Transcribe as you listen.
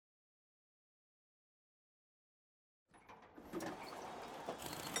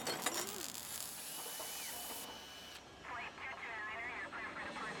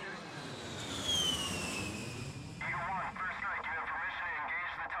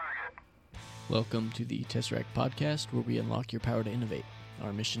Welcome to the Tesseract podcast, where we unlock your power to innovate.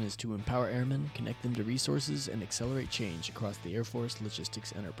 Our mission is to empower airmen, connect them to resources, and accelerate change across the Air Force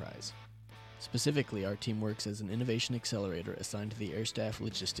logistics enterprise. Specifically, our team works as an innovation accelerator assigned to the Air Staff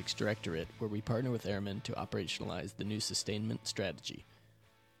Logistics Directorate, where we partner with airmen to operationalize the new sustainment strategy.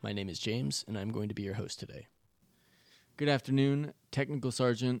 My name is James, and I'm going to be your host today. Good afternoon, Technical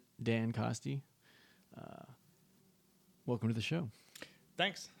Sergeant Dan Kosty. Welcome to the show.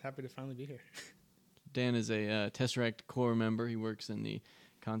 Thanks. Happy to finally be here. Dan is a Tesseract core member. He works in the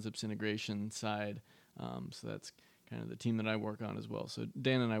concepts integration side, so that's kind of the team that I work on as well. So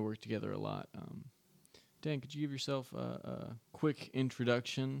Dan and I work together a lot. Dan, could you give yourself a quick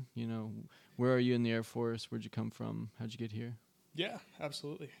introduction? You know, where are you in the Air Force? Where'd you come from? How'd you get here? Yeah,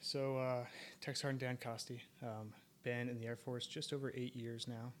 absolutely. So Tech Sergeant Dan Kosty, been in the Air Force just over 8 years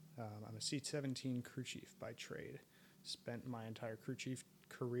now. I'm a C-17 crew chief by trade. Spent my entire crew chief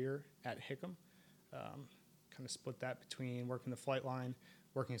career at Hickam. Kind of split that between working the flight line,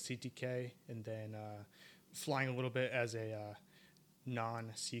 working at CTK, and then flying a little bit as a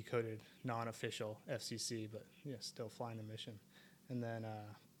non-C-coded, non-official FCC, but yeah, still flying a mission. And then,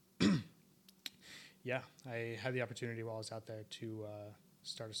 I had the opportunity while I was out there to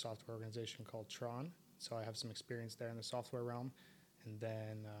start a software organization called Tron. So I have some experience there in the software realm. And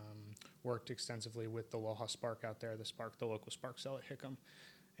then worked extensively with the Loha Spark out there, the local Spark cell at Hickam.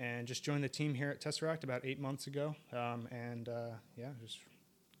 And just joined the team here at Tesseract about 8 months ago. Just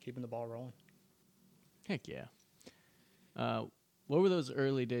keeping the ball rolling. Heck yeah. What were those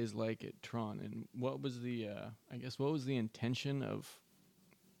early days like at Tron? And what was the intention of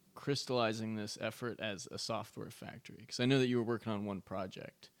crystallizing this effort as a software factory? Because I know that you were working on one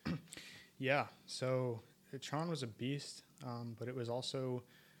project. Yeah, so Tron was a beast. But it was also,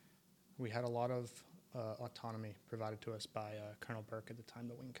 we had a lot of autonomy provided to us by Colonel Burke at the time,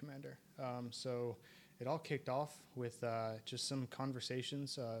 the wing commander. So it all kicked off with just some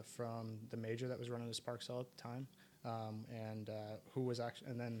conversations from the major that was running the Spark cell at the time, and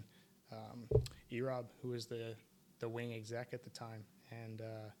then Erob, who was the wing exec at the time, and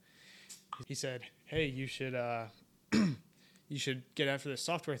he said, "Hey, you should you should get after this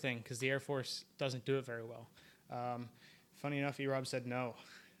software thing because the Air Force doesn't do it very well." Funny enough, Erob said no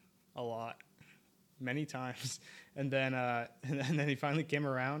a lot, many times. And then he finally came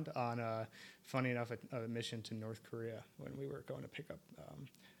around on, funny enough, a mission to North Korea when we were going to pick up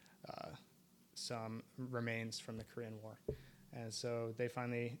some remains from the Korean War. And so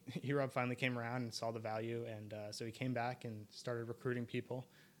Erob finally came around and saw the value. And so he came back and started recruiting people.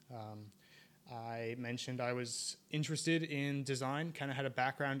 I mentioned I was interested in design, kind of had a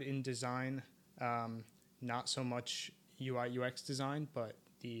background in design, not so much UI UX design, but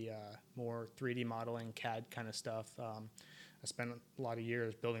the more 3D modeling, CAD kind of stuff. I spent a lot of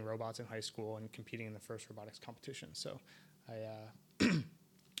years building robots in high school and competing in the first robotics competition. So I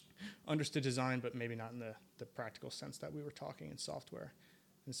understood design, but maybe not in the practical sense that we were talking in software.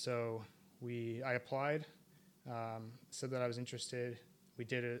 And so I applied, said that I was interested. We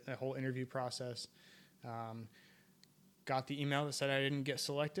did a whole interview process. Got the email that said I didn't get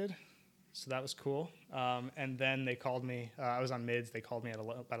selected. So that was cool. And then they called me. I was on mids. They called me at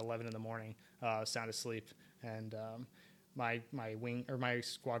about 11 in the morning, sound asleep. And my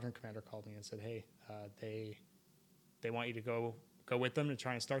squadron commander called me and said, "Hey, they want you to go with them to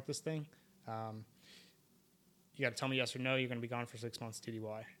try and start this thing. You got to tell me yes or no. You're going to be gone for 6 months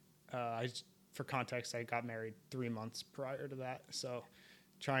TDY." For context, I got married 3 months prior to that. So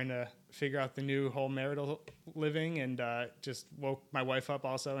trying to figure out the new whole marital living, and just woke my wife up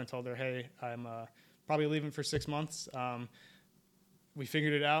also and told her, "Hey, I'm probably leaving for 6 months." We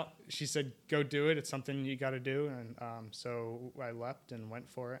figured it out. She said, "Go do it. It's something you got to do." And so I leapt and went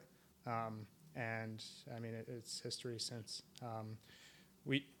for it. And I mean, it's history since.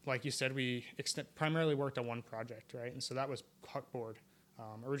 Like you said, we primarily worked on one project, right? And so that was Huckboard.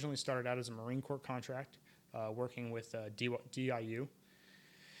 Originally started out as a Marine Corps contract, working with DIU.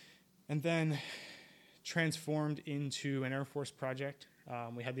 And then transformed into an Air Force project.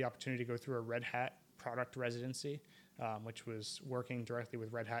 We had the opportunity to go through a Red Hat product residency, which was working directly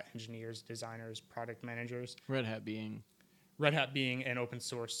with Red Hat engineers, designers, product managers. Red Hat being an open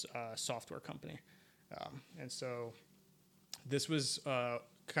source software company. And so this was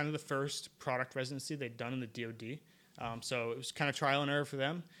kind of the first product residency they'd done in the DoD. So it was kind of trial and error for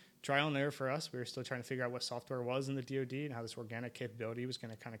them. Trial and error for us. We were still trying to figure out what software was in the DoD and how this organic capability was going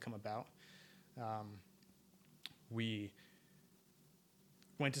to kind of come about. We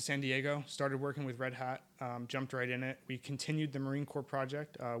went to San Diego, started working with Red Hat, jumped right in it. We continued the Marine Corps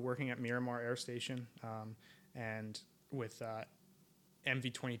project, working at Miramar Air Station, and with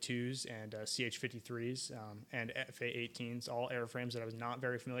MV-22s and CH-53s and FA-18s, all airframes that I was not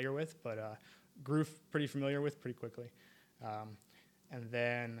very familiar with, but grew pretty familiar with pretty quickly. And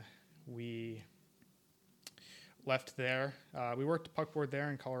then we left there. We worked puckboard there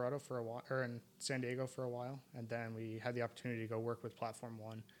in Colorado for a while, or in San Diego for a while, and then we had the opportunity to go work with Platform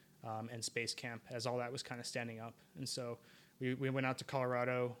One and Space Camp as all that was kind of standing up. And so we went out to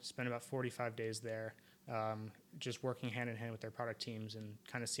Colorado, spent about 45 days there, just working hand in hand with their product teams and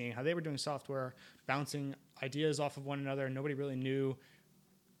kind of seeing how they were doing software, bouncing ideas off of one another. Nobody really knew.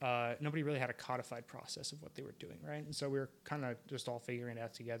 Nobody really had a codified process of what they were doing, right? And so we were kind of just all figuring it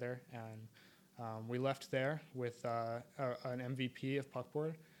out together. And we left there with an MVP of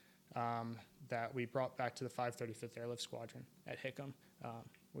puckboard that we brought back to the 535th Airlift Squadron at Hickam,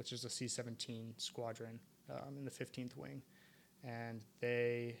 which is a C-17 squadron in the 15th Wing. And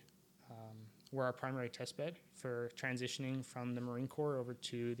they were our primary test bed for transitioning from the Marine Corps over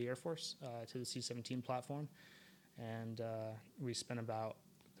to the Air Force, to the C-17 platform. And we spent about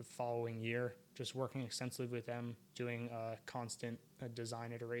the following year just working extensively with them, doing constant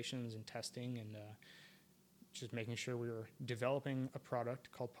design iterations and testing, and just making sure we were developing a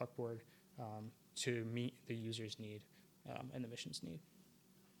product called puckboard to meet the user's need and the mission's need.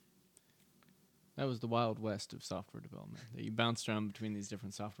 That was the Wild West of software development. That you bounced around between these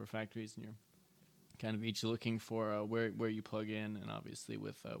different software factories, and you're kind of each looking for where you plug in. And obviously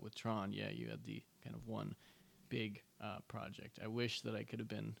with Tron, you had the kind of one big project. I wish that I could have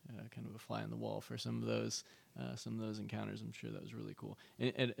been kind of a fly on the wall for some of those encounters. I'm sure that was really cool.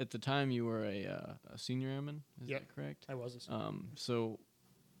 And at the time, you were a senior airman. Is that correct? I was a senior. So,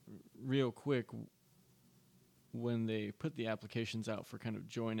 real quick, when they put the applications out for kind of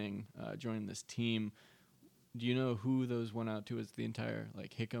joining this team, do you know who those went out to? Is the entire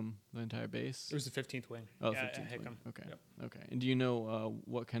Hickam, the entire base? It was the 15th Wing. Oh, 15th Hickam. Wing. Okay. Yep. Okay. And do you know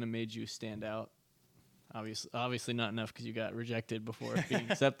what kind of made you stand out? Obviously not enough because you got rejected before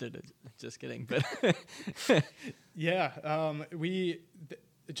being accepted. Just kidding. But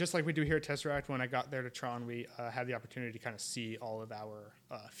just like we do here at Tesseract, when I got there to Tron, we had the opportunity to kind of see all of our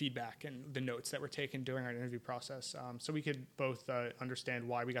feedback and the notes that were taken during our interview process. So we could both understand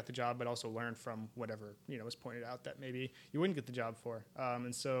why we got the job, but also learn from whatever was pointed out that maybe you wouldn't get the job for.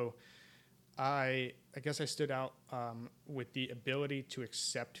 And so I guess I stood out with the ability to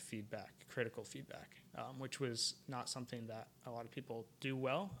accept feedback, critical feedback, which was not something that a lot of people do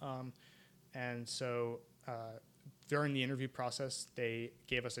well. And so during the interview process, they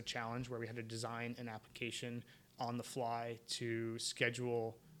gave us a challenge where we had to design an application on the fly to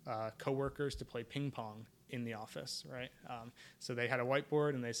schedule coworkers to play ping pong in the office, right? So they had a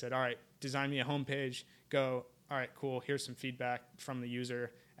whiteboard and they said, all right, design me a homepage, go, all right, cool, here's some feedback from the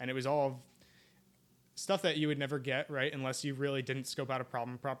user. And it was all stuff that you would never get, right, unless you really didn't scope out a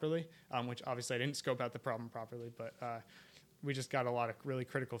problem properly, which obviously I didn't scope out the problem properly, but we just got a lot of really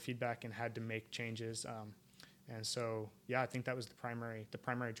critical feedback and had to make changes. And so, I think that was the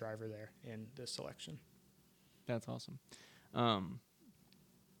primary driver there in this selection. That's awesome.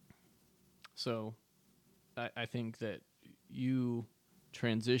 So I think that you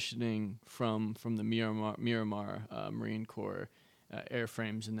transitioning from the Miramar Marine Corps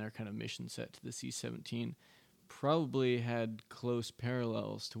airframes and their kind of mission set to the C-17 probably had close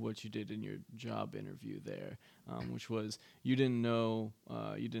parallels to what you did in your job interview there, which was you didn't know,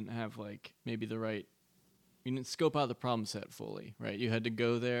 you didn't have maybe you didn't scope out the problem set fully, right? You had to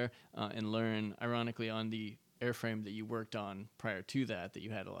go there and learn, ironically, on the airframe that you worked on prior to that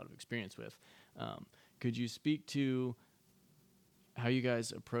you had a lot of experience with. Could you speak to how you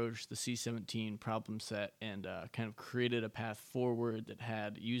guys approached the C-17 problem set and kind of created a path forward that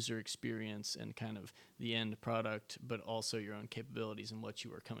had user experience and kind of the end product, but also your own capabilities and what you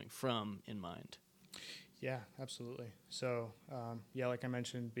were coming from in mind? Yeah, absolutely. So, like I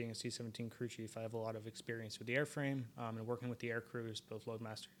mentioned, being a C-17 crew chief, I have a lot of experience with the airframe and working with the air crews, both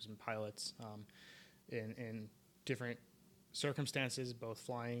loadmasters and pilots, in different circumstances, both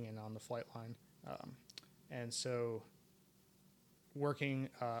flying and on the flight line. And so working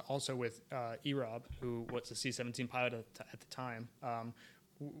also with E-Rob, who was a C-17 pilot at the time,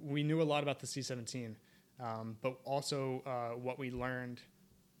 we knew a lot about the C-17, but also what we learned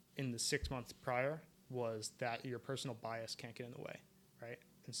in the 6 months prior was that your personal bias can't get in the way, right?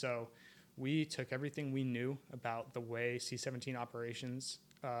 And so we took everything we knew about the way C-17 operations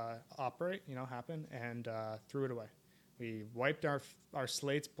operate, happen, and threw it away. We wiped our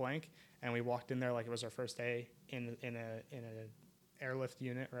slates blank, and we walked in there like it was our first day in a airlift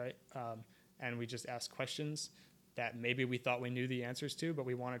unit, right? And we just asked questions that maybe we thought we knew the answers to, but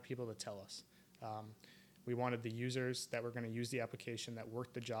we wanted people to tell us. We wanted the users that were going to use the application, that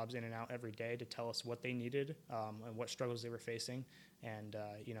worked the jobs in and out every day, to tell us what they needed and what struggles they were facing, and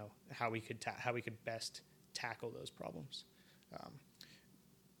how we could best tackle those problems.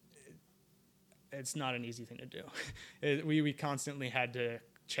 It's not an easy thing to do. We constantly had to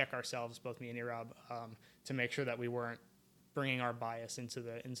check ourselves, both me and Irab, to make sure that we weren't bringing our bias into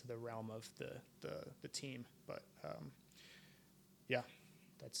the realm of the team. But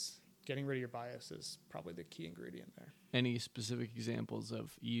that's getting rid of your bias is probably the key ingredient there. Any specific examples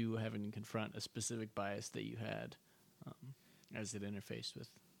of you having to confront a specific bias that you had as it interfaced with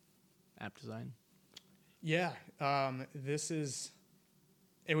app design? Yeah,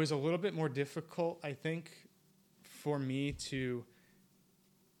 it was a little bit more difficult, I think, for me to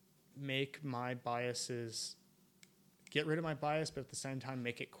make my biases, get rid of my bias, but at the same time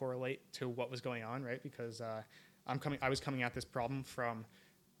make it correlate to what was going on, right? Because I was coming at this problem from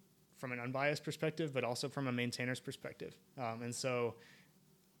an unbiased perspective, but also from a maintainer's perspective. And so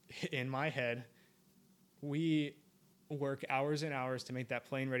in my head, we work hours and hours to make that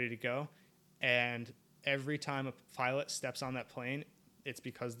plane ready to go. And every time a pilot steps on that plane, it's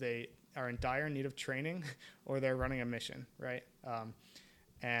because they are in dire need of training or they're running a mission, right?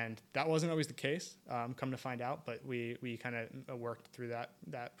 And that wasn't always the case, come to find out, but we kind of worked through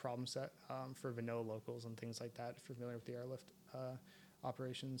that problem set for vanilla locals and things like that, if you're familiar with the airlift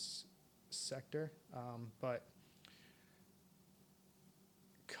operations sector. But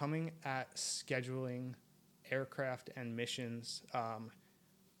coming at scheduling aircraft and missions,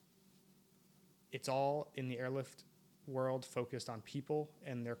 it's all in the airlift world focused on people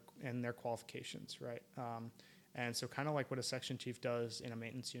and their qualifications, right? And so kind of like what a section chief does in a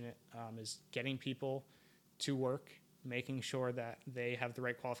maintenance unit is getting people to work, making sure that they have the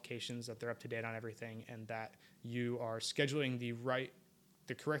right qualifications, that they're up to date on everything, and that you are scheduling the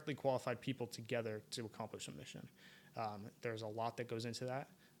correctly qualified people together to accomplish a mission. There's a lot that goes into that,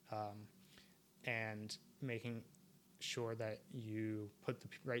 and making sure that you put the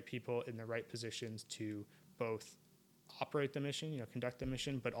right people in the right positions to both operate the mission, conduct the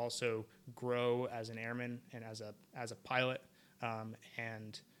mission, but also grow as an airman and as a pilot,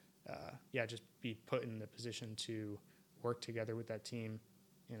 and just be put in the position to work together with that team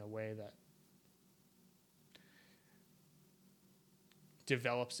in a way that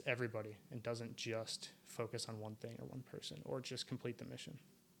develops everybody and doesn't just focus on one thing or one person or just complete the mission.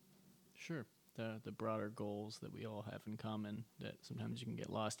 Sure. The broader goals that we all have in common, that sometimes you can get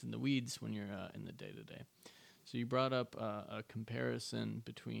lost in the weeds when you're in the day-to-day. So you brought up a comparison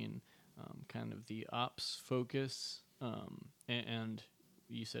between kind of the ops focus and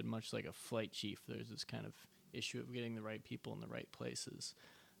you said much like a flight chief, there's this kind of issue of getting the right people in the right places.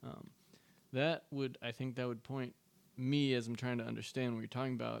 I think that would point me, as I'm trying to understand what you're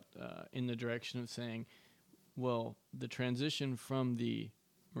talking about, in the direction of saying, well, the transition from the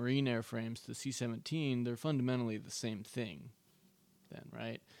Marine airframes to the C-17, they're fundamentally the same thing then,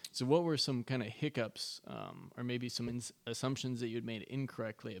 right? So what were some kind of hiccups or maybe some assumptions that you had made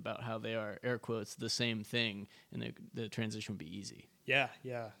incorrectly about how they are, air quotes, the same thing, and the transition would be easy? Yeah.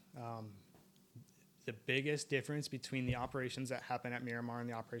 The biggest difference between the operations that happen at Miramar and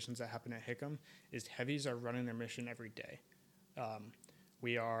the operations that happen at Hickam is heavies are running their mission every day.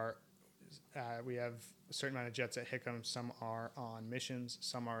 We have a certain amount of jets at Hickam. Some are on missions,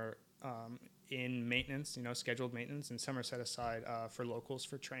 some are in maintenance, scheduled maintenance, and some are set aside for locals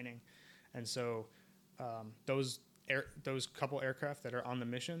for training. And so those couple aircraft that are on the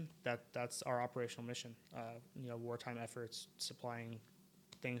mission, that's our operational mission. Wartime efforts, supplying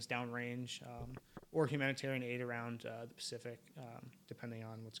things downrange, or humanitarian aid around the Pacific, depending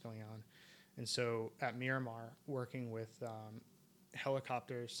on what's going on. And so at Miramar, working with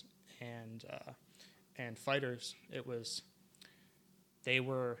helicopters and fighters, they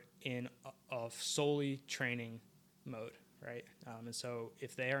were in a solely training mode, right? And so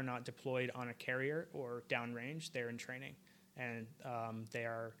if they are not deployed on a carrier or downrange, they're in training. And they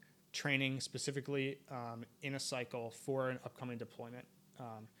are training specifically in a cycle for an upcoming deployment.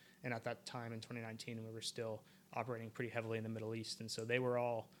 And at that time in 2019, we were still operating pretty heavily in the Middle East. And so they were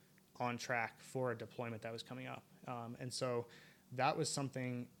all on track for a deployment that was coming up. And so that was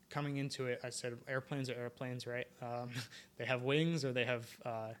something coming into it. I said, airplanes are airplanes, right? They have wings or they have,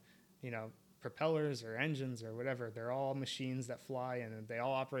 propellers or engines or whatever. They're all machines that fly and they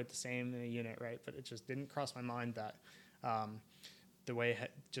all operate the same in a unit, right? But it just didn't cross my mind that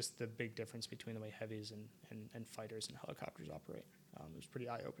just the big difference between the way heavies and fighters and helicopters operate. It was pretty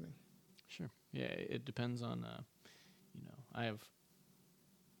eye-opening. Sure. Yeah, it depends on, I have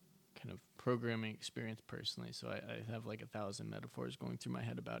kind of programming experience personally, so I have like 1,000 metaphors going through my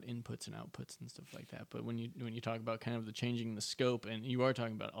head about inputs and outputs and stuff like that. But when you talk about kind of the changing the scope, and you are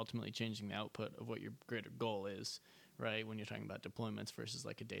talking about ultimately changing the output of what your greater goal is, right? When you're talking about deployments versus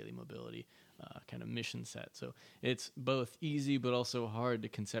like a daily mobility kind of mission set. So it's both easy but also hard to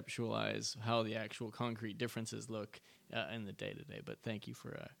conceptualize how the actual concrete differences look in the day-to-day. But thank you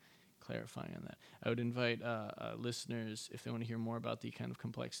for clarifying on that. I would invite listeners, if they want to hear more about the kind of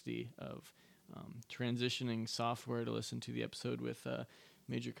complexity of transitioning software, to listen to the episode with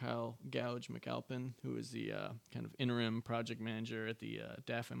Major Kyle Gouge McAlpin, who is the kind of interim project manager at the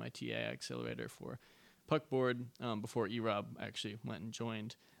DAF MIT AI Accelerator for Puckboard, before eRob actually went and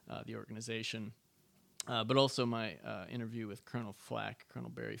joined the organization. But also my interview with Colonel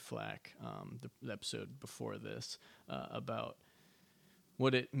Barry Flack, the episode before this, about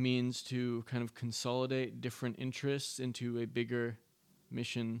what it means to kind of consolidate different interests into a bigger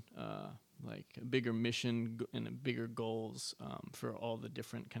mission, like a bigger mission and bigger goals for all the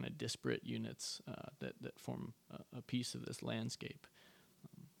different kind of disparate units that form a piece of this landscape.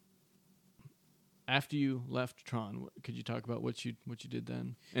 After you left Tron, could you talk about what you did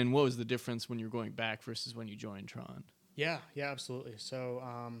then, and what was the difference when you were going back versus when you joined Tron? Yeah, absolutely. So,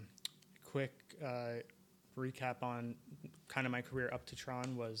 quick recap on kind of my career up to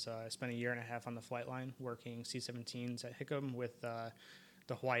Tron was I spent 1.5 years on the flight line working C-17s at Hickam with the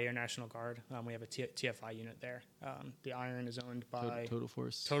Hawaii Air National Guard. We have a TFI unit there. The Iron is owned by Total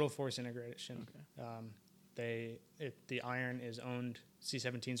Force. Total Force Integration. Okay. The Iron is owned.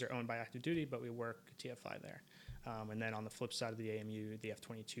 C-17s are owned by Active Duty, but we work TFI there. And then on the flip side of the AMU, the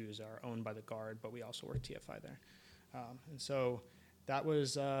F-22s are owned by the Guard, but we also work TFI there. And so that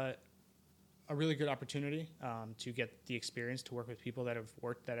was a really good opportunity to get the experience to work with people that have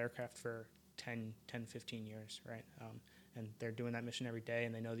worked that aircraft for 10, 15 years, right? And they're doing that mission every day,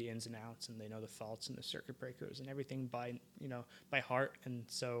 and they know the ins and outs, and they know the faults and the circuit breakers and everything by heart. And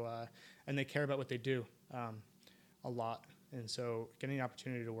so, and they care about what they do a lot. And so getting the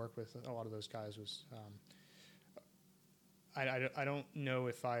opportunity to work with a lot of those guys was, I don't know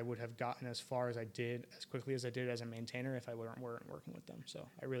if I would have gotten as far as I did, as quickly as I did as a maintainer, if I weren't working with them. So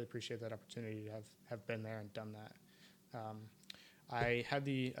I really appreciate that opportunity to have been there and done that. I had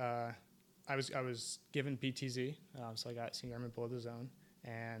I was given BTZ, so I got Senior Airman below the zone,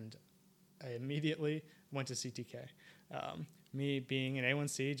 and I immediately went to CTK. Me being an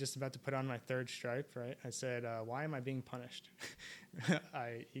A1C, just about to put on my 3rd stripe, right? I said, why am I being punished?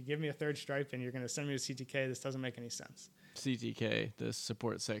 You give me a 3rd stripe and you're going to send me to CTK. This doesn't make any sense. CTK, the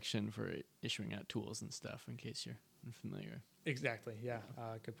support section for issuing out tools and stuff, in case you're unfamiliar. Exactly, yeah,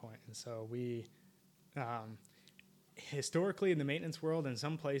 good point. And so we, historically in the maintenance world, in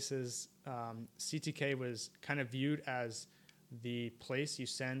some places, CTK was kind of viewed as the place you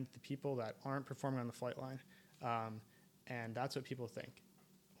send the people that aren't performing on the flight line. And that's what people think.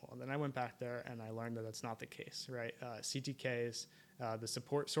 Well, then I went back there and I learned that that's not the case, right? CTKs, the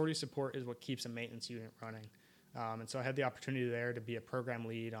sortie support is what keeps a maintenance unit running. And so I had the opportunity there to be a program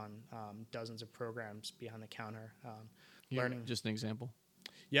lead on dozens of programs behind the counter. Learning. Just an example?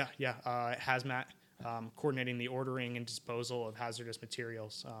 Yeah. Hazmat, coordinating the ordering and disposal of hazardous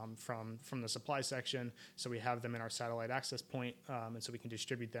materials from the supply section. So we have them in our satellite access point, and so we can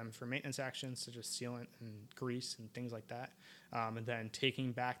distribute them for maintenance actions such as sealant and grease and things like that. And then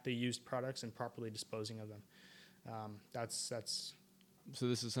taking back the used products and properly disposing of them. That's. So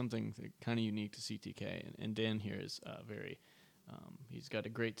this is something kind of unique to CTK, and Dan here is very. He's got a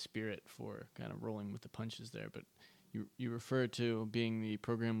great spirit for kind of rolling with the punches there, but. You refer to being the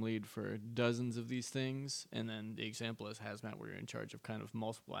program lead for dozens of these things, and then the example is Hazmat, where you're in charge of kind of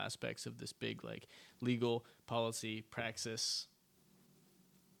multiple aspects of this big, like, legal, policy, praxis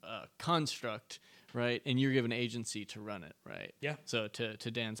construct, right? And you're given agency to run it, right? Yeah. So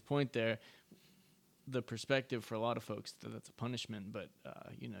to Dan's point there, the perspective for a lot of folks that's a punishment, but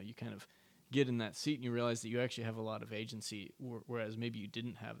you kind of get in that seat and you realize that you actually have a lot of agency, whereas maybe you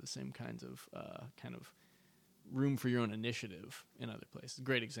didn't have the same kinds of kind of room for your own initiative in other places.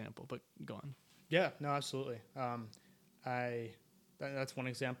 Great example, but go on. Yeah, no, absolutely. That's one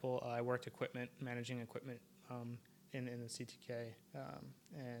example. I worked managing equipment in the CTK,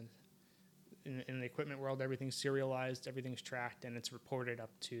 and in the equipment world, everything's serialized, everything's tracked, and it's reported up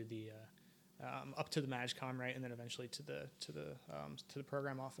to the MAGCOM, right, and then eventually to the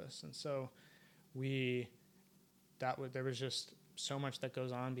program office. And so there was just so much that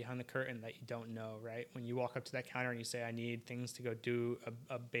goes on behind the curtain that you don't know, right? When you walk up to that counter and you say, I need things to go do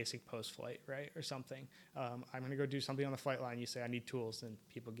a basic post-flight, right, or something. I'm going to go do something on the flight line. You say, I need tools, and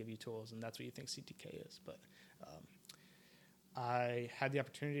people give you tools, and that's what you think CTK is. But I had the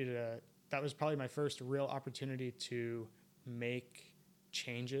opportunity that was probably my first real opportunity to make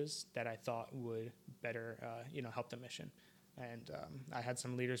changes that I thought would better, help the mission. And I had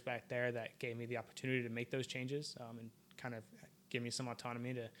some leaders back there that gave me the opportunity to make those changes and kind of give me some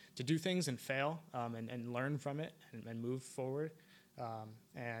autonomy to do things and fail and learn from it and move forward.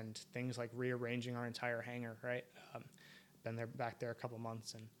 And things like rearranging our entire hangar, right? Been back there a couple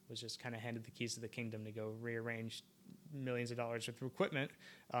months and was just kind of handed the keys to the kingdom to go rearrange millions of dollars worth of equipment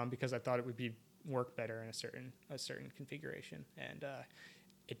because I thought it would work better in a certain configuration. And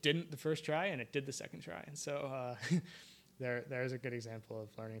it didn't the first try, and it did the second try. And so there's a good example of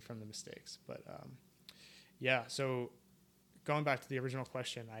learning from the mistakes. But so going back to the original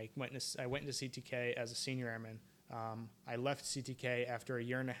question, I went into CTK as a senior airman. I left CTK after a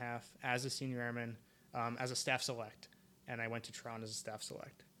year and a half as a senior airman as a staff select, and I went to Tron as a staff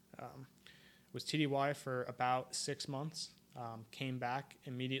select. Was TDY for about 6 months, came back,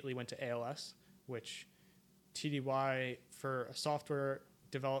 immediately went to ALS, which TDY for a software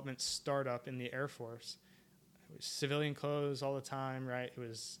development startup in the Air Force, it was civilian clothes all the time, right? It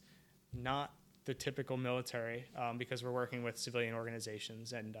was not the typical military because we're working with civilian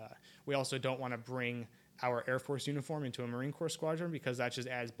organizations, and we also don't want to bring our Air Force uniform into a Marine Corps squadron because that just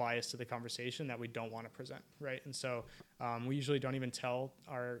adds bias to the conversation that we don't want to present, right? And so we usually don't even tell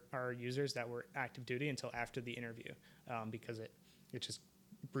our users that we're active duty until after the interview because it just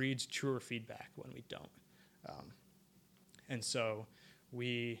breeds truer feedback when we don't. And so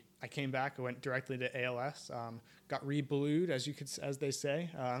I came back, I went directly to ALS, got re-blued, as they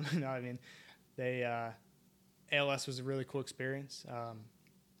say. ALS was a really cool experience.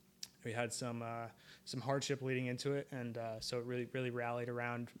 We had some hardship leading into it, and so it really rallied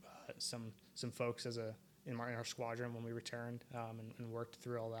around some folks in our squadron when we returned and worked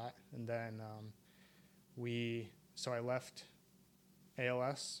through all that. And then I left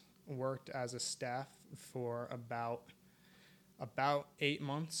ALS, worked as a staff for about 8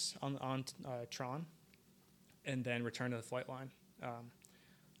 months on Tron, and then returned to the flight line. I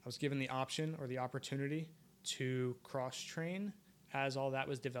was given the option or the opportunity to cross-train as all that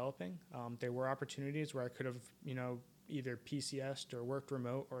was developing. There were opportunities where I could have, either PCS'd or worked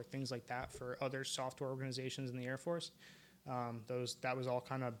remote or things like that for other software organizations in the Air Force. That was all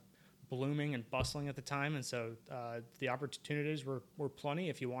kind of blooming and bustling at the time, and so the opportunities were plenty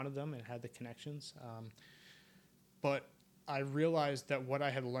if you wanted them and had the connections. But I realized that what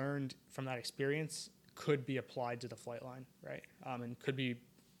I had learned from that experience could be applied to the flight line, right? And could be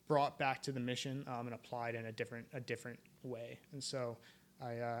brought back to the mission and applied in a different way. And so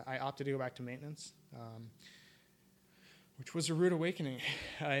I opted to go back to maintenance, which was a rude awakening.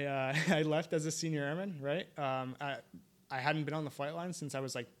 I left as a senior airman, right? I hadn't been on the flight line since I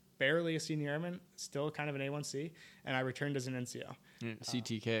was like barely a senior airman, still kind of an A1C, and I returned as an NCO.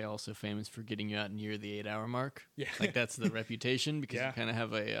 CTK also famous for getting you out near the 8-hour mark. Yeah. Like that's the reputation because you kind of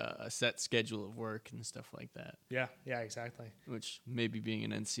have a set schedule of work and stuff like that. Yeah, exactly. Which maybe being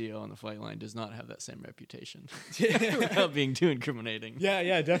an NCO on the flight line does not have that same reputation without being too incriminating.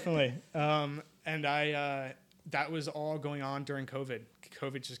 Yeah, definitely. And that was all going on during COVID.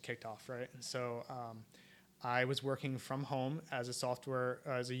 COVID just kicked off, right? And so I was working from home as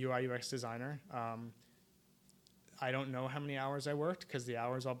a UI UX designer. I don't know how many hours I worked because the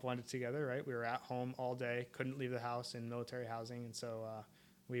hours all blended together, right? We were at home all day, couldn't leave the house in military housing, and so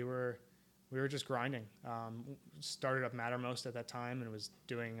we were just grinding. Started up Mattermost at that time and was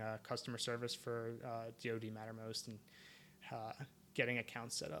doing customer service for DoD Mattermost and getting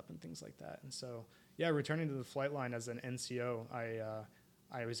accounts set up and things like that. And so, returning to the flight line as an NCO,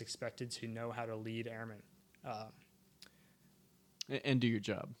 I was expected to know how to lead airmen. And do your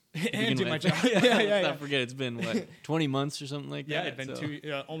job. And do my job. Let's not forget, it's been, 20 months or something like that? Yeah, it's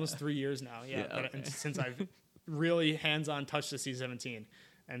been almost 3 years now. Since I've really hands-on touched the C-17.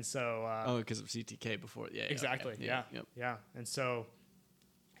 And so... because of CTK before. Yeah, exactly. Okay. Yeah. And so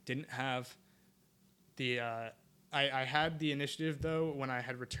I didn't have the... I had the initiative, though, when I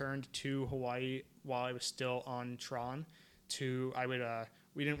had returned to Hawaii while I was still on Tron.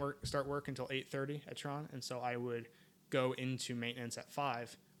 We didn't start work until 8:30 at Tron, and so I would go into maintenance at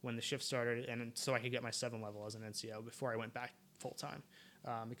 5 when the shift started, and so I could get my 7 level as an NCO before I went back full time,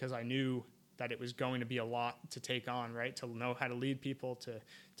 because I knew that it was going to be a lot to take on, right? To know how to lead people, to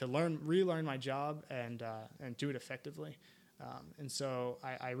relearn my job, and do it effectively. And so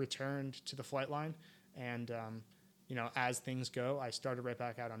I returned to the flight line, and as things go, I started right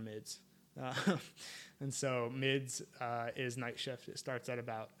back out on mids. Uh, and so mids is night shift. It starts at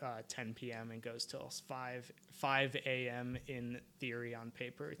about 10 p.m. and goes till 5 a.m. in theory on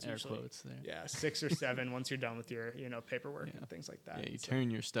paper. It's Air usually quotes there. yeah 6 or 7 once you're done with your paperwork and things like that. Yeah, you so,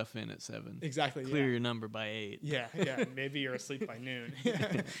 turn your stuff in at 7. exactly. Clear your number by 8. Yeah. Maybe you're asleep by noon.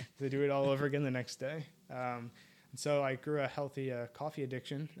 They do it all over again the next day. And so I grew a healthy coffee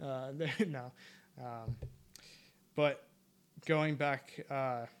addiction there now. But going back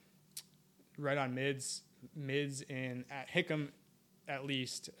right on mids in at Hickam, at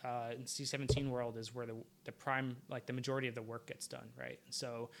least in C-17 world is where the prime, like the majority of the work gets done, right? And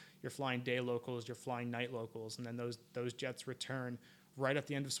so you're flying day locals, you're flying night locals, and then those jets return right at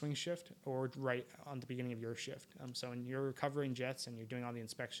the end of swing shift or right on the beginning of your shift. So when you're recovering jets and you're doing all the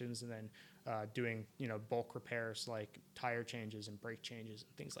inspections and then doing bulk repairs like tire changes and brake changes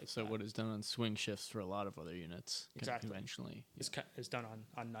and things like that. So what is done on swing shifts for a lot of other units exactly conventionally is done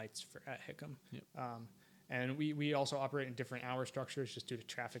on nights at Hickam. Yep. And we also operate in different hour structures just due to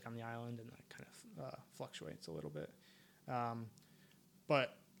traffic on the island, and that kind of fluctuates a little bit.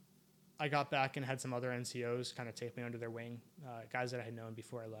 But I got back and had some other NCOs kind of take me under their wing, guys that I had known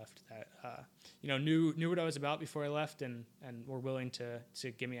before I left that knew what I was about before I left and were willing to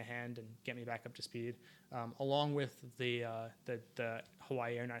give me a hand and get me back up to speed, along with the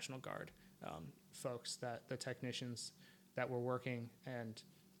Hawaii Air National Guard folks, the technicians that were working, and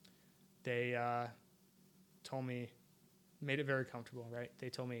they told me, made it very comfortable, right? They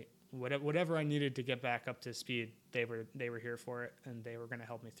told me whatever I needed to get back up to speed, they were here for it, and they were going to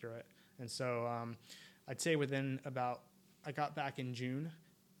help me through it. And so I'd say I got back in June,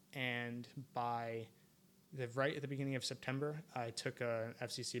 and by right at the beginning of September, I took an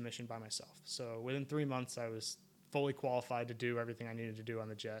FCC mission by myself. So within 3 months, I was fully qualified to do everything I needed to do on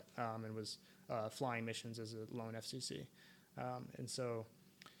the jet, and was flying missions as a lone FCC. And so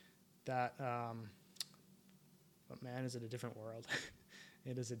that, but man, is it a different world.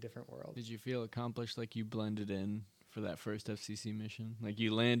 It is a different world. Did you feel accomplished, like you blended in for that first FCC mission? Like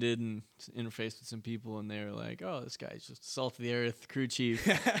you landed and interfaced with some people and they were like, oh, this guy's just salt of the earth, crew chief,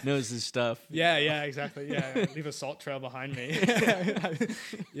 knows his stuff. Yeah, exactly. Yeah, leave a salt trail behind me.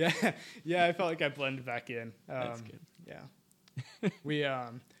 Yeah, I felt like I blended back in. That's good. Yeah. We,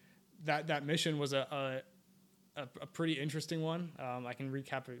 that mission was a pretty interesting one. I can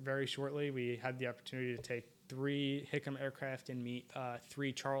recap it very shortly. We had the opportunity to take 3 Hickam aircraft and meet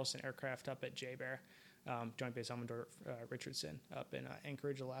 3 Charleston aircraft up at J-Bear, Joint Base Elmendorf Richardson up in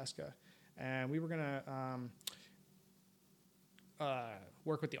Anchorage, Alaska. And we were going to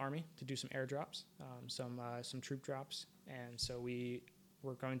work with the Army to do some airdrops, some troop drops. And so we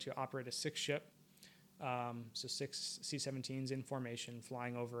were going to operate a 6-ship, so 6 C-17s in formation,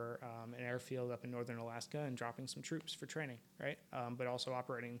 flying over an airfield up in northern Alaska and dropping some troops for training, right? But also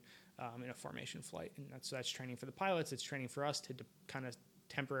operating in a formation flight. And that's training for the pilots. It's training for us to kind of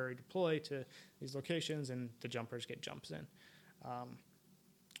temporary deploy to these locations, and the jumpers get jumps in.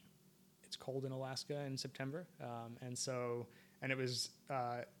 It's cold in Alaska in September, and it was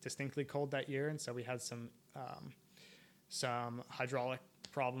distinctly cold that year, and so we had some hydraulic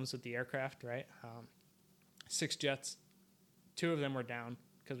problems with the aircraft, right? 6 jets, 2 of them were down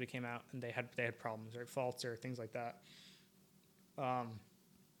because we came out and they had problems or faults or things like that.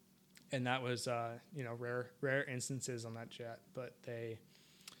 And that was rare instances on that jet, but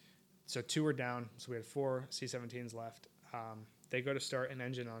so 2 were down, so we had 4 C-17s left. They go to start an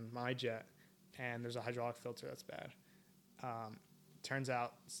engine on my jet, and there's a hydraulic filter that's bad. Turns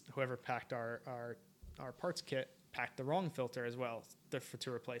out whoever packed our parts kit packed the wrong filter as well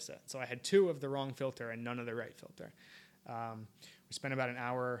to replace it. So I had 2 of the wrong filter and none of the right filter. We spent about an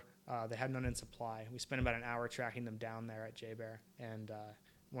hour. They had none in supply. We spent about an hour tracking them down there at J-Bear, and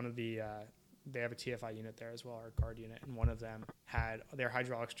one of the they have a TFI unit there as well, our guard unit, and one of them had their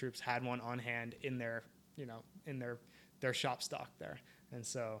hydraulics troops had one on hand in their their shop stock there, and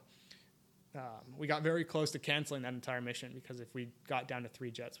so we got very close to canceling that entire mission because if we got down to 3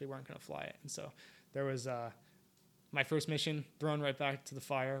 jets, we weren't going to fly it. And so there was my first mission thrown right back to the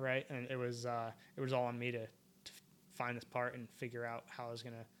fire, right, and it was all on me to find this part and figure out how I was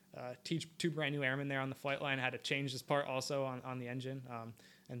going to teach 2 brand new airmen there on the flight line how to change this part also on the engine,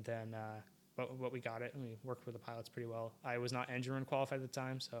 and then. But we got it, and we worked with the pilots pretty well. I was not engine run qualified at the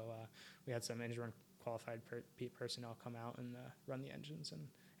time, so we had some engine run qualified personnel come out and run the engines, and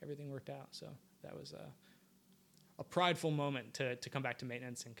everything worked out. So that was a prideful moment to come back to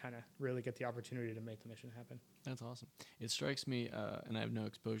maintenance and kind of really get the opportunity to make the mission happen. That's awesome. It strikes me, and I have no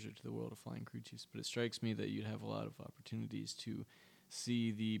exposure to the world of flying crew chiefs, but it strikes me that you'd have a lot of opportunities to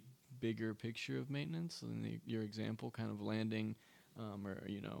see the bigger picture of maintenance. In your example, kind of landing or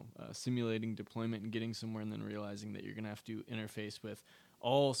simulating deployment and getting somewhere, and then realizing that you're going to have to interface with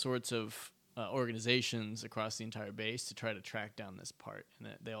all sorts of organizations across the entire base to try to track down this part, and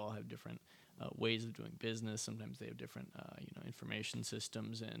that they all have different ways of doing business. Sometimes they have different information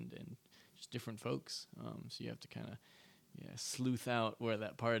systems and just different folks. So you have to kind of sleuth out where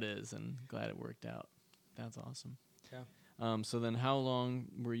that part is, and glad it worked out. That's awesome. Yeah. So then how long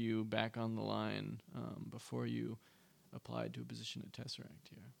were you back on the line before you applied to a position at Tesseract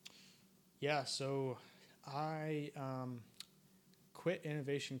here? Yeah, so I quit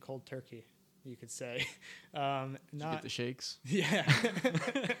innovation cold turkey, you could say. Did you get the shakes? Yeah.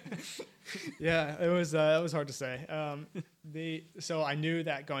 Yeah, it was hard to say. So I knew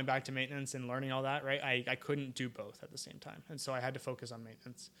that going back to maintenance and learning all that, right, I couldn't do both at the same time. And so I had to focus on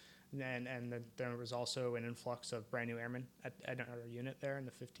maintenance. And then there was also an influx of brand new airmen at our unit there in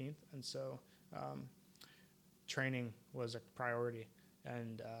the 15th. And so training was a priority.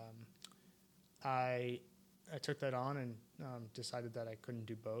 And I took that on and decided that I couldn't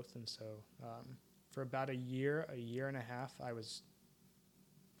do both. And so for about a year and a half,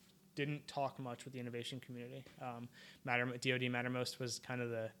 didn't talk much with the innovation community. DoD Mattermost was kind of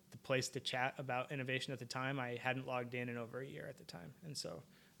the place to chat about innovation at the time. I hadn't logged in over a year at the time. And so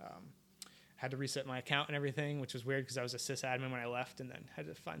had to reset my account and everything, which was weird because I was a sysadmin when I left, and then had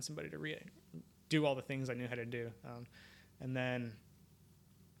to find somebody to do all the things I knew how to do. And then,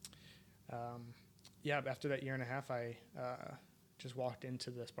 after that year and a half, I just walked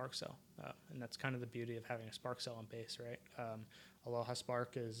into the Spark cell. And that's kind of the beauty of having a Spark cell on base, right? Aloha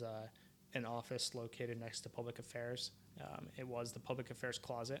Spark is an office located next to public affairs. It was the public affairs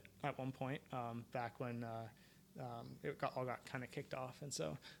closet at one point, back when it all got kind of kicked off. And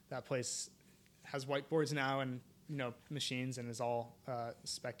so that place has whiteboards now and machines, and is all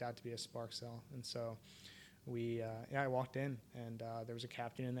spec'd out to be a Spark cell. And so I walked in, and there was a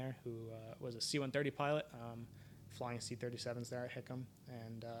captain in there who was a C-130 pilot, flying C-37s there at Hickam,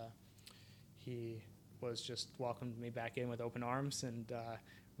 and he was just welcomed me back in with open arms, and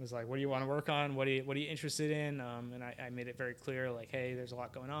was like, "What do you want to work on? What are you interested in?" And I made it very clear, like, "Hey, there's a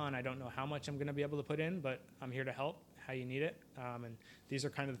lot going on. I don't know how much I'm going to be able to put in, but I'm here to help how you need it. And these are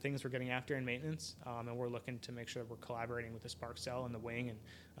kind of the things we're getting after in maintenance, and we're looking to make sure that we're collaborating with the Spark cell and the wing, and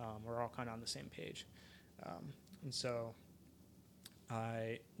we're all kind of on the same page." And so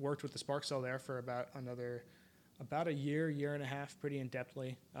I worked with the Spark cell there for about a year and a half, pretty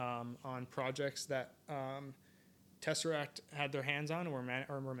in-depthly, on projects that Tesseract had their hands on or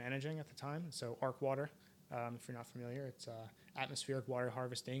were managing at the time. So Arc Water, if you're not familiar, it's atmospheric water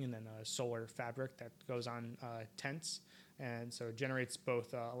harvesting, and then a solar fabric that goes on tents, and so it generates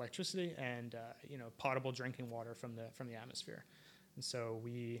both electricity and potable drinking water from the atmosphere. And so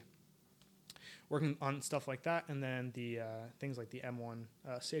we working on stuff like that, and then the things like the M1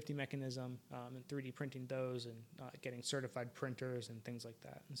 safety mechanism, and 3D printing those, and getting certified printers and things like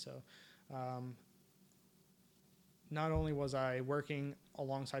that. And so not only was I working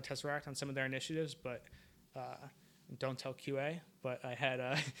alongside Tesseract on some of their initiatives, but don't tell QA, but I had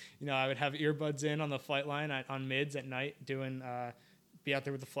I would have earbuds in on the flight line on mids at night, doing be out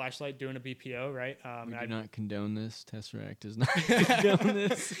there with the flashlight doing a BPO, right? We do not condone this. Tesseract does not condone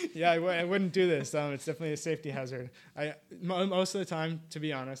this. Yeah, I wouldn't do this. It's definitely a safety hazard. Most of the time, to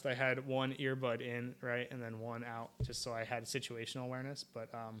be honest, I had one earbud in, right, and then one out, just so I had situational awareness. But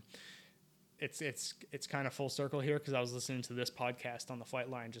it's kind of full circle here, because I was listening to this podcast on the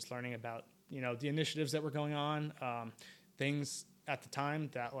flight line, just learning about the initiatives that were going on, things at the time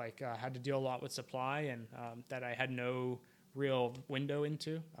that had to deal a lot with supply, and that I had no real window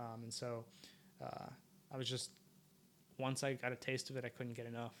into, and so I was just, once I got a taste of it, I couldn't get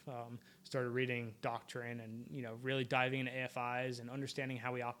enough. Started reading doctrine, and really diving into AFIs and understanding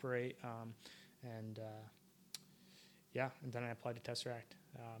how we operate, and then I applied to Tesseract.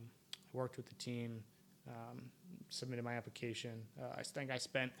 I worked with the team, submitted my application. I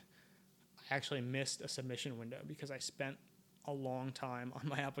actually missed a submission window because I spent a long time on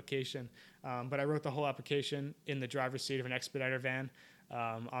my application, but I wrote the whole application in the driver's seat of an Expediter van,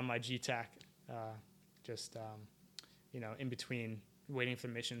 on my GTAC, in between waiting for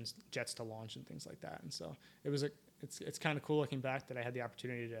the jets to launch and things like that. And so it's kind of cool looking back that I had the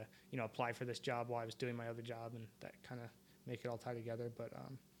opportunity to apply for this job while I was doing my other job, and that kind of make it all tie together. But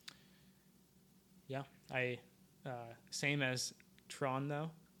I same as Tron though,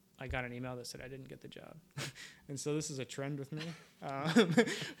 I got an email that said I didn't get the job. And so this is a trend with me,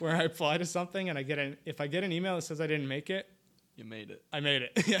 where I apply to something and if I get an email that says I didn't make it, You made it. I made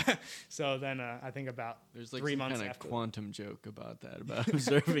it. Yeah. So then I think about There's like 3 some months kind of after. quantum joke about that, about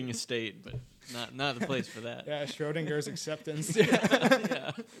observing a state, but not the place for that. Yeah, Schrodinger's acceptance.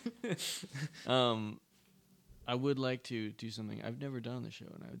 Yeah. I would like to do something I've never done on the show,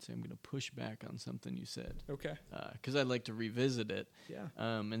 and I would say I'm going to push back on something you said. Okay. Because I'd like to revisit it. Yeah.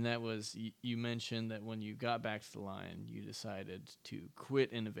 And that was, you mentioned that when you got back to the line, you decided to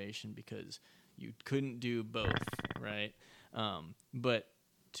quit innovation because you couldn't do both, right? But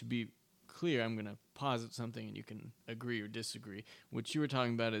to be clear, I'm going to posit something and you can agree or disagree. What you were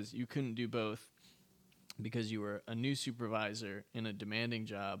talking about is you couldn't do both because you were a new supervisor in a demanding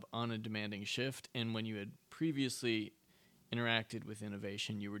job on a demanding shift, and when you had previously interacted with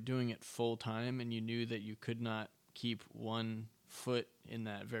innovation, you were doing it full time, and you knew that you could not keep one foot in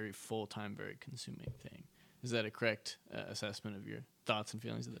that very full time, very consuming thing. Is that a correct assessment of your thoughts and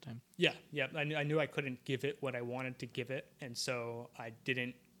feelings at the time? Yeah. I knew I couldn't give it what I wanted to give it, and so I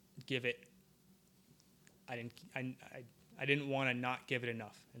didn't give it. I didn't want to not give it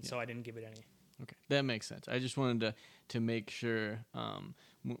enough, and so I didn't give it any. Okay, that makes sense. I just wanted to make sure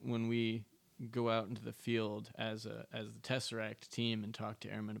when we go out into the field as the Tesseract team and talk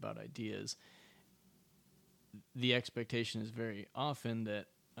to airmen about ideas, the expectation is very often that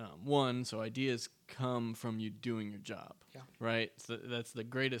so ideas come from you doing your job, right? So that's the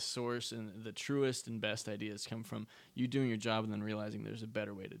greatest source, and the truest and best ideas come from you doing your job and then realizing there's a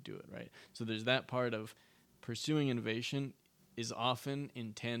better way to do it, right? So there's that part of pursuing innovation is often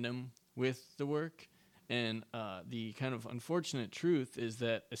in tandem with the work, and the kind of unfortunate truth is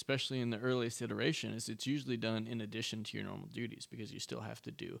that, especially in the earliest iteration, is it's usually done in addition to your normal duties because you still have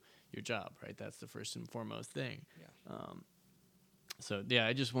to do your job, right? That's the first and foremost thing. Yeah.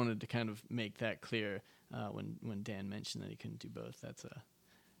 I just wanted to kind of make that clear when Dan mentioned that he couldn't do both. That's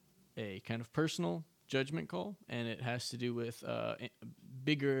a kind of personal judgment call, and it has to do with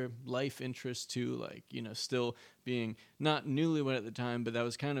bigger life interests too, like, still being not newlywed at the time, but that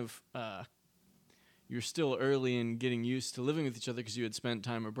was kind of you're still early in getting used to living with each other because you had spent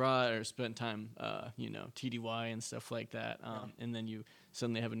time abroad or spent time TDY and stuff like that, and then you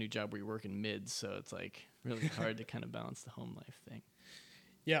suddenly have a new job where you're working mids, so it's like really hard to kind of balance the home life thing.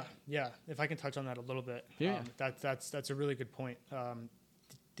 Yeah. If I can touch on that a little bit, that's a really good point.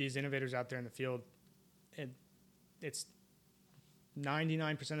 These innovators out there in the field, it's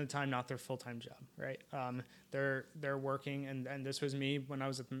 99% of the time not their full-time job, right? They're working, and this was me when I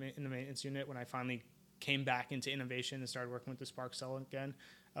was in the maintenance unit when I finally came back into innovation and started working with the spark cell again.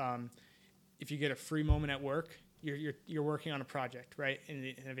 If you get a free moment at work, you're working on a project, right, in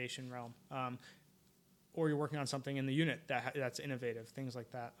the innovation realm, or you're working on something in the unit that's innovative, things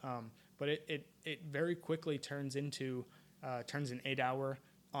like that. But it very quickly turns an 8-hour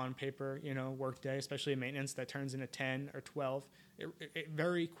on paper, work day, especially in maintenance, that turns into 10 or 12. It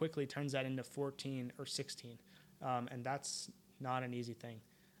very quickly turns that into 14 or 16, and that's not an easy thing.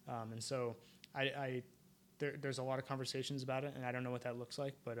 And so there's a lot of conversations about it, and I don't know what that looks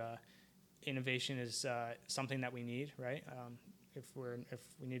like, but innovation is something that we need, right? If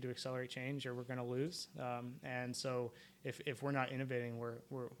we need to accelerate change, or we're going to lose. And so if we're not innovating,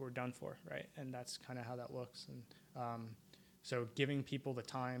 we're done for, right? And that's kind of how that looks. And so giving people the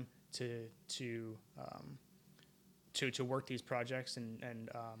time to work these projects and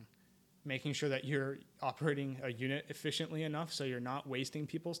making sure that you're operating a unit efficiently enough so you're not wasting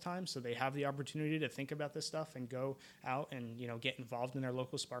people's time, so they have the opportunity to think about this stuff and go out and get involved in their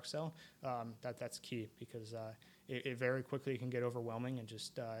local spark cell. That's key, because it very quickly can get overwhelming, and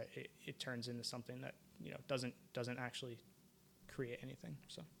just it turns into something that doesn't actually create anything.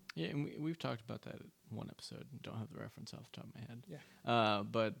 So. Yeah, and we've talked about that in one episode. Don't have the reference off the top of my head. Yeah.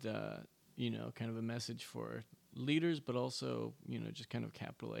 But kind of a message for leaders, but also, just kind of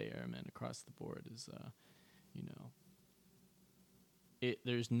capital A airmen across the board is,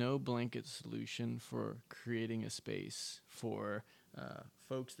 there's no blanket solution for creating a space for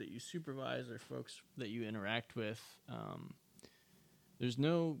folks that you supervise or folks that you interact with. There's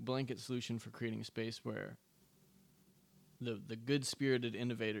no blanket solution for creating a space where the good-spirited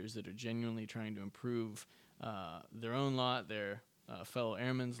innovators that are genuinely trying to improve their own lot, their fellow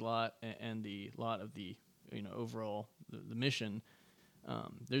airmen's lot, and the lot of the overall the mission.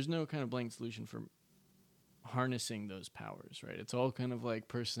 There's no kind of blanket solution for harnessing those powers, right? It's all kind of like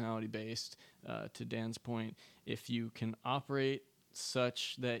personality-based. To Dan's point, if you can operate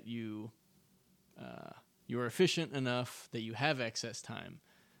such that you are efficient enough that you have excess time,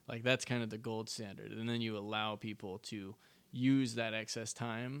 like that's kind of the gold standard, and then you allow people to use that excess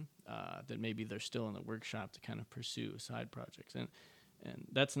time that maybe they're still in the workshop to kind of pursue side projects. And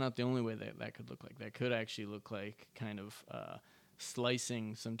that's not the only way that could look like. That could actually look like kind of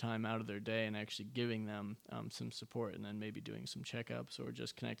slicing some time out of their day and actually giving them some support, and then maybe doing some checkups or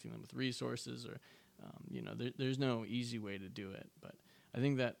just connecting them with resources, or there's no easy way to do it. But I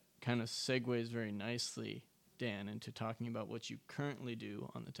think that kind of segues very nicely, Dan, into talking about what you currently do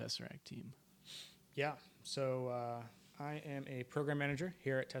on the Tesseract team. Yeah, so I am a program manager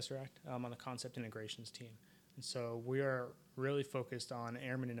here at Tesseract on the concept integrations team. And so we are really focused on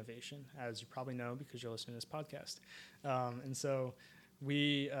airman innovation, as you probably know because you're listening to this podcast. And so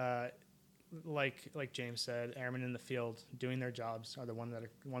we, like James said, airmen in the field doing their jobs are the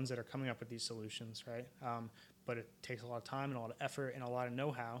ones that are coming up with these solutions, right? But it takes a lot of time and a lot of effort and a lot of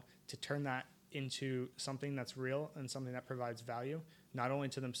know-how to turn that into something that's real and something that provides value, not only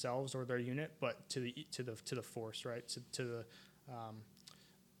to themselves or their unit, but to the force, right? To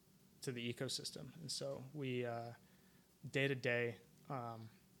the ecosystem. And so we day to day,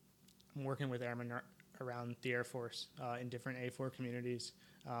 I'm working with airmen around the Air Force in different A4 communities,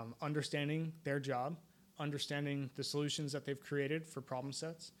 understanding their job, understanding the solutions that they've created for problem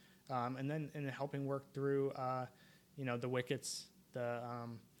sets, and then helping work through the wickets.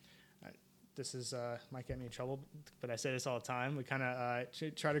 This is might get me in trouble, but I say this all the time. We kind of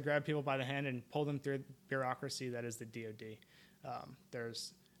try to grab people by the hand and pull them through the bureaucracy that is the DoD.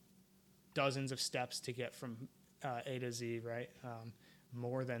 There's dozens of steps to get from A to Z, right?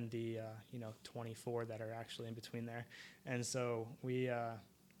 More than the 24 that are actually in between there. And so we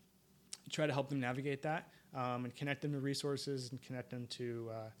try to help them navigate that and connect them to resources and connect them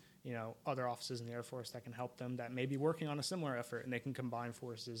to other offices in the Air Force that can help them, that may be working on a similar effort, and they can combine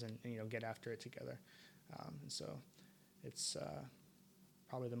forces and get after it together. And so it's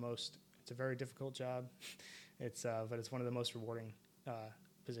probably it's a very difficult job. But it's one of the most rewarding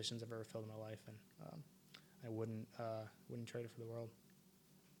positions I've ever filled in my life, and I wouldn't trade it for the world.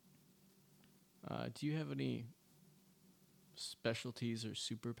 Do you have any specialties or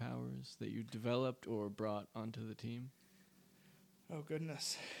superpowers that you developed or brought onto the team? Oh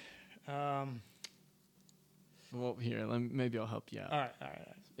goodness. Well, here, maybe I'll help you out. All right.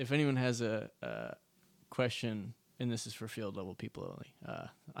 If anyone has a question, and this is for field level people only,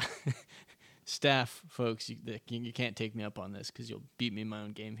 staff folks, you can't take me up on this because you'll beat me in my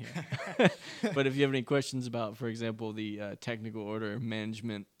own game here. But if you have any questions about, for example, the technical order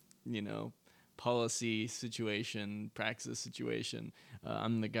management, policy situation, praxis situation,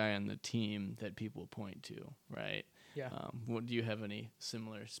 I'm the guy on the team that people point to, right? Yeah. Do you have any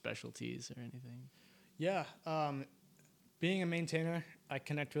similar specialties or anything? Yeah. Being a maintainer, I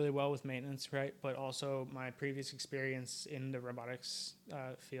connect really well with maintenance, right? But also my previous experience in the robotics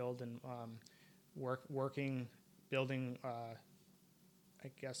field and building, I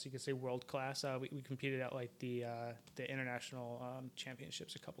guess you could say world class. We competed at like the international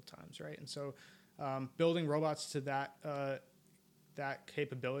championships a couple times, right? And so building robots to that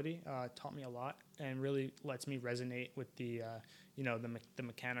capability taught me a lot and really lets me resonate with the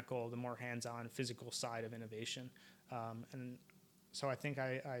mechanical, the more hands-on physical side of innovation. And so I think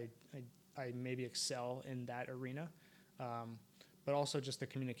I maybe excel in that arena, but also just the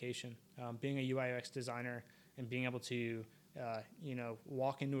communication, being a UI/UX designer and being able to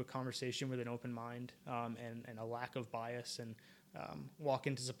walk into a conversation with an open mind and a lack of bias, and walk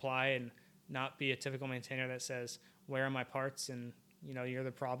into supply and not be a typical maintainer that says, where are my parts? And you're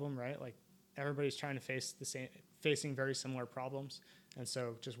the problem, right? Like everybody's trying to facing very similar problems. And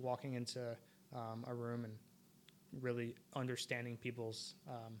so just walking into a room and really understanding people's,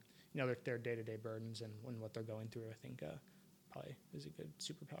 their day-to-day burdens and what they're going through, I think probably is a good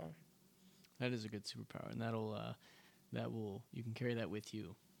superpower. That is a good superpower, and you can carry that with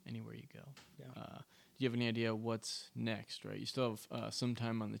you anywhere you go. Yeah. Do you have any idea what's next, right? You still have some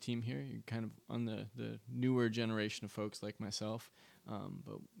time on the team here. You're kind of on the newer generation of folks like myself.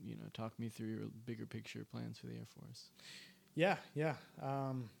 But, talk me through your bigger picture plans for the Air Force. Yeah.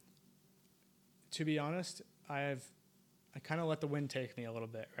 To be honest, I kind of let the wind take me a little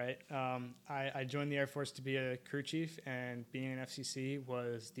bit, right? I joined the Air Force to be a crew chief, and being an FCC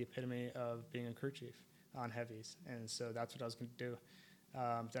was the epitome of being a crew chief on heavies. And so that's what I was going to do.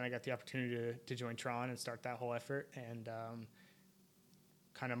 Then I got the opportunity to join Tron and start that whole effort, and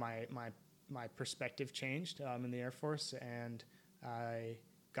kind of my perspective changed in the Air Force, and I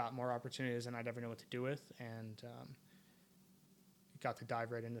got more opportunities than I'd ever know what to do with, and got to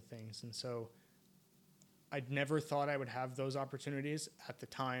dive right into things. And so I'd never thought I would have those opportunities at the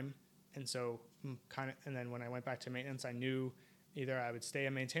time, and so and then when I went back to maintenance, I knew either I would stay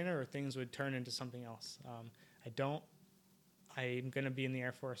a maintainer or things would turn into something else. I'm going to be in the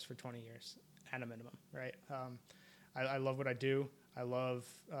Air Force for 20 years at a minimum, right? I love what I do. I love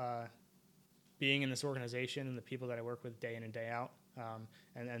being in this organization and the people that I work with day in and day out,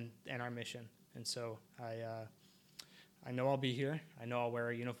 and our mission. And so I know I'll be here. I know I'll wear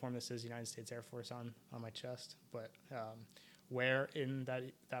a uniform that says United States Air Force on my chest, but where in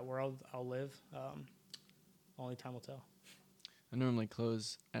that world I'll live, only time will tell. I normally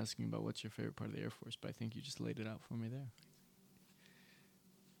close asking about what's your favorite part of the Air Force, but I think you just laid it out for me there.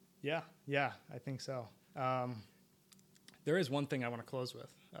 Yeah, I think so. There is one thing I want to close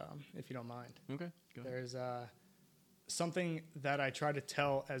with, if you don't mind. Okay, go ahead. There's something that I try to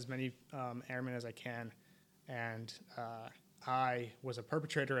tell as many airmen as I can, and I was a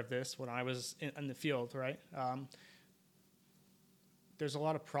perpetrator of this when I was in the field, right? There's a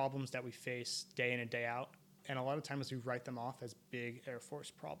lot of problems that we face day in and day out, and a lot of times we write them off as big Air Force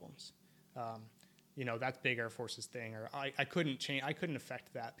problems. That's big Air Force's thing, or I couldn't change, I couldn't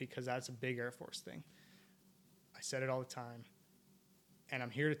affect that because that's a big Air Force thing. I said it all the time, and I'm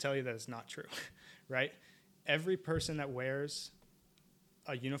here to tell you that it's not true, right? Every person that wears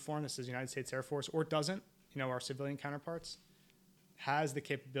a uniform that says United States Air Force or doesn't, our civilian counterparts, has the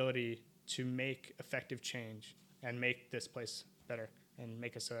capability to make effective change and make this place better and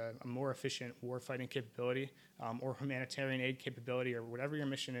make us a more efficient warfighting capability, or humanitarian aid capability, or whatever your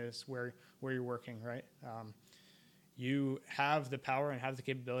mission is where you're working, right? You have the power and have the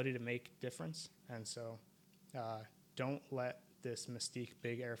capability to make difference, and so don't let this mystique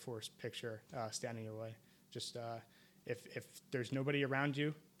big Air Force picture stand in your way. Just if there's nobody around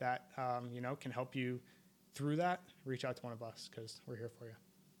you that can help you through that, reach out to one of us because we're here for you.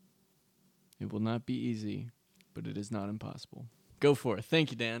 It will not be easy, but it is not impossible. Go for it.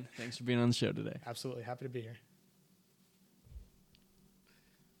 Thank you, Dan. Thanks for being on the show today. Absolutely. Happy to be here.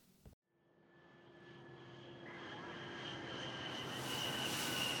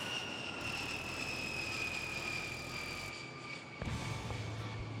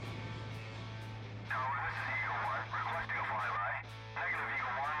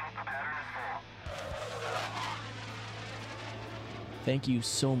 Thank you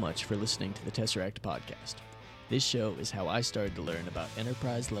so much for listening to the Tesseract podcast. This show is how I started to learn about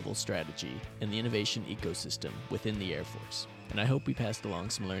enterprise-level strategy and the innovation ecosystem within the Air Force, and I hope we passed along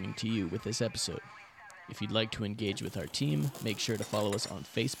some learning to you with this episode. If you'd like to engage with our team, make sure to follow us on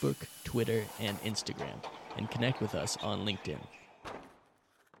Facebook, Twitter, and Instagram, and connect with us on LinkedIn.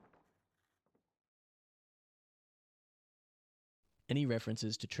 Any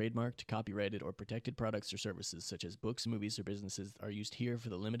references to trademarked, copyrighted, or protected products or services such as books, movies, or businesses are used here for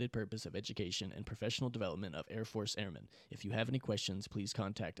the limited purpose of education and professional development of Air Force Airmen. If you have any questions, please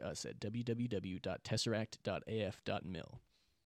contact us at www.tesseract.af.mil.